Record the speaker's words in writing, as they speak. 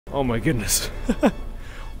Oh my goodness.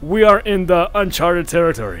 We are in the uncharted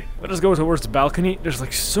territory. Let us go towards the balcony. There's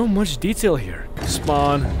like so much detail here.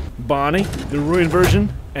 Spawn Bonnie, the ruined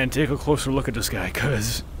version, and take a closer look at this guy,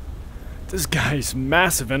 cause this guy is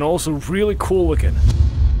massive and also really cool looking.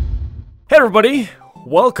 Hey everybody,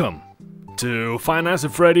 welcome to Five Nights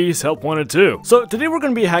at Freddy's Help Wanted 2. So today we're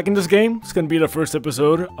gonna be hacking this game. It's gonna be the first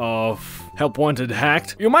episode of Help Wanted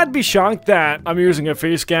Hacked. You might be shocked that I'm using a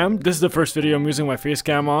face cam. This is the first video I'm using my face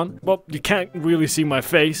cam on. Well, you can't really see my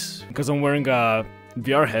face because I'm wearing a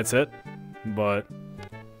VR headset, but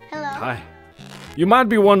hello. Hi. You might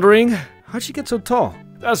be wondering, how'd you get so tall?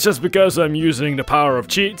 That's just because I'm using the power of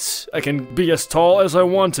cheats. I can be as tall as I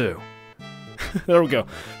want to. There we go.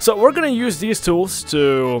 So we're gonna use these tools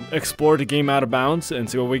to explore the game out of bounds and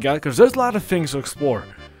see what we got, because there's a lot of things to explore.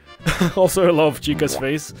 Also, I love Chica's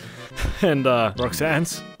face and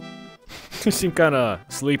Roxanne's. They seem kind of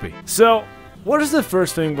sleepy. So, what is the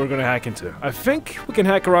first thing we're gonna hack into? I think we can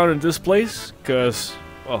hack around in this place, because,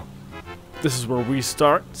 well, this is where we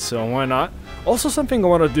start, so why not? Also, something I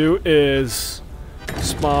want to do is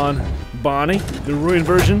spawn Bonnie, the ruined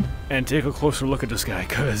version, and take a closer look at this guy,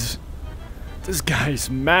 because this guy is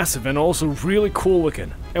massive and also really cool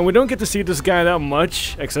looking. And we don't get to see this guy that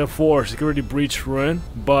much, except for Security Breach Ruin,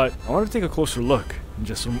 but I want to take a closer look,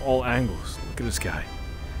 just from all angles. Look at this guy.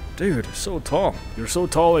 Dude, so tall. You're so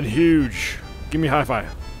tall and huge. Give me a high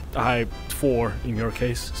five. A high 4 in your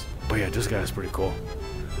case. But yeah, this guy is pretty cool.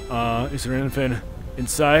 Is there anything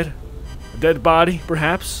inside? A dead body,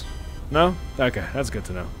 perhaps? No? Okay, that's good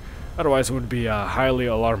to know. Otherwise it would be highly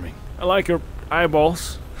alarming. I like your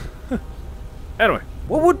eyeballs. Anyway,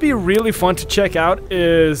 what would be really fun to check out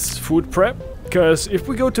is food prep, because if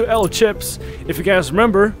we go to L Chips, if you guys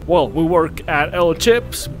remember, well, we work at L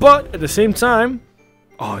Chips, but at the same time,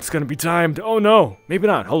 oh, it's gonna be timed. Oh no, maybe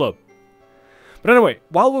not. Hold up. But anyway,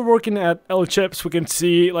 while we're working at L Chips, we can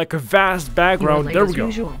see like a vast background. There we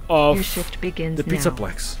go. Of your shift begins the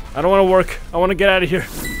Pizzaplex. I don't want to work. I want to get out of here.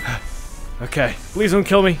 Okay, please don't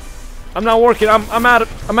kill me. I'm not working. I'm out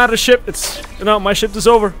of ship. It's, you know, my shift is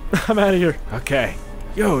over. I'm out of here. Okay.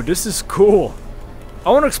 Yo, this is cool. I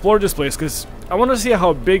want to explore this place because I want to see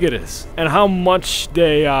how big it is and how much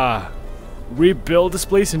they rebuild this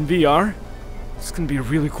place in VR. It's gonna be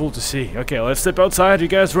really cool to see. Okay, let's step outside. You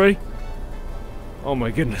guys ready? Oh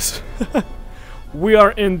my goodness. We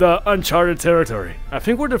are in the uncharted territory. I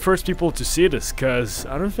think we're the first people to see this because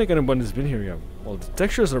I don't think anyone has been here yet. Well, the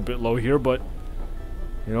textures are a bit low here, but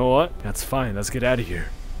you know what? That's fine. Let's get out of here.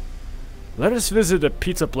 Let us visit the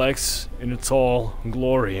Pizzaplex in its all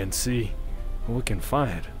glory and see what we can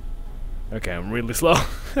find. Okay, I'm really slow.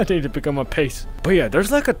 I need to pick up my pace. But yeah,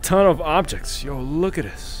 there's like a ton of objects. Yo, look at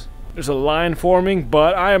this. There's a line forming,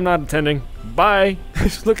 but I am not attending. Bye.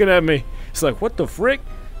 He's looking at me. He's like, what the frick?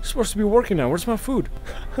 You're supposed to be working now. Where's my food?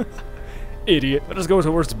 Idiot. Let us go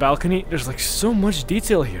towards the balcony. There's like so much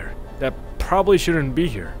detail here that probably shouldn't be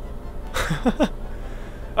here.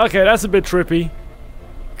 Okay, that's a bit trippy,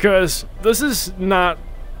 because this is not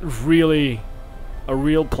really a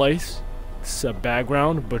real place. It's a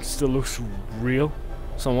background, but it still looks real,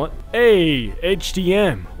 somewhat. Hey,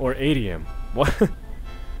 HDM, or ADM. What?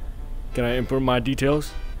 Can I input my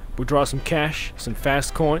details? Withdraw some cash, some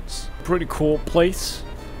fast coins. Pretty cool place.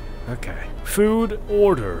 Okay. Food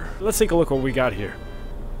order. Let's take a look what we got here.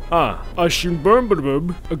 A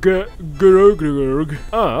shimburbub.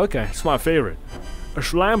 Oh, okay. It's my favorite. A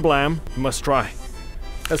shlam blam, must try.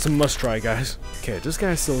 That's a must try, guys. Okay, this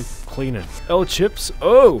guy's still cleaning. L Chips.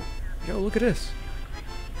 Oh, yo, look at this.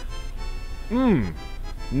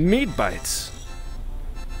 Meat bites.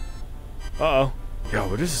 Uh oh. Yo,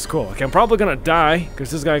 but this is cool. Okay, I'm probably gonna die because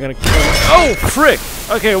this guy gonna kill me. Oh, frick!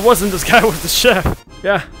 Okay, it wasn't this guy. It was the chef.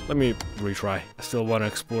 Yeah, let me retry. I still want to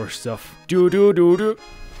explore stuff. Do.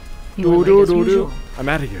 I'm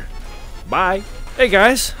out of here. Bye. Hey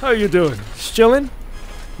guys, how you doing? Just chilling?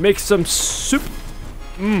 Make some soup.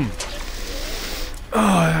 Oh,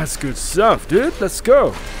 that's good stuff, dude. Let's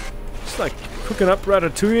go. It's like cooking up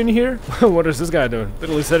ratatouille in here. What is this guy doing?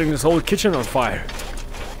 Literally setting this whole kitchen on fire.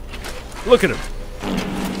 Look at him.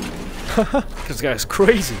 This guy's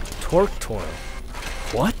crazy. Torque toil.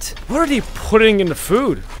 What? What are they putting in the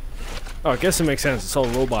food? Oh, I guess it makes sense. It's all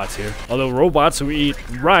robots here. Although robots who eat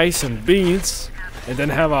rice and beans and then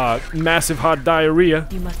have a massive hot diarrhea.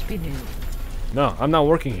 You must be new. No, I'm not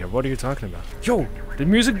working here. What are you talking about? Yo, the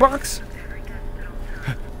music box?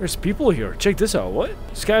 There's people here. Check this out. What?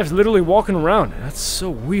 This guy's literally walking around. That's so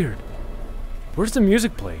weird. Where's the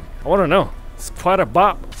music playing? I want to know. It's quite a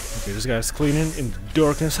bop. Okay, this guy's cleaning in the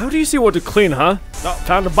darkness. How do you see what to clean, huh? Oh,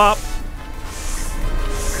 found a bop.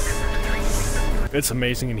 vibe. It's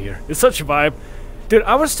amazing in here. It's such a vibe. Dude,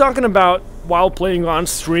 I was talking about while playing on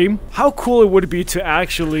stream, how cool it would be to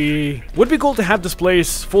actually... Would be cool to have this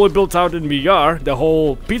place fully built out in VR, the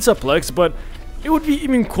whole Pizzaplex, but it would be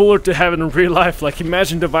even cooler to have it in real life. Like,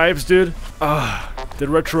 imagine the vibes, dude. The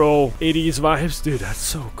retro 80s vibes. Dude, that's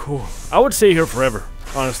so cool. I would stay here forever,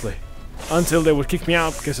 honestly. Until they would kick me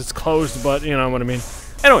out because it's closed, but you know what I mean.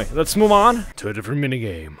 Anyway, let's move on to a different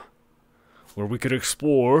minigame, where we could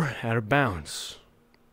explore out of bounds.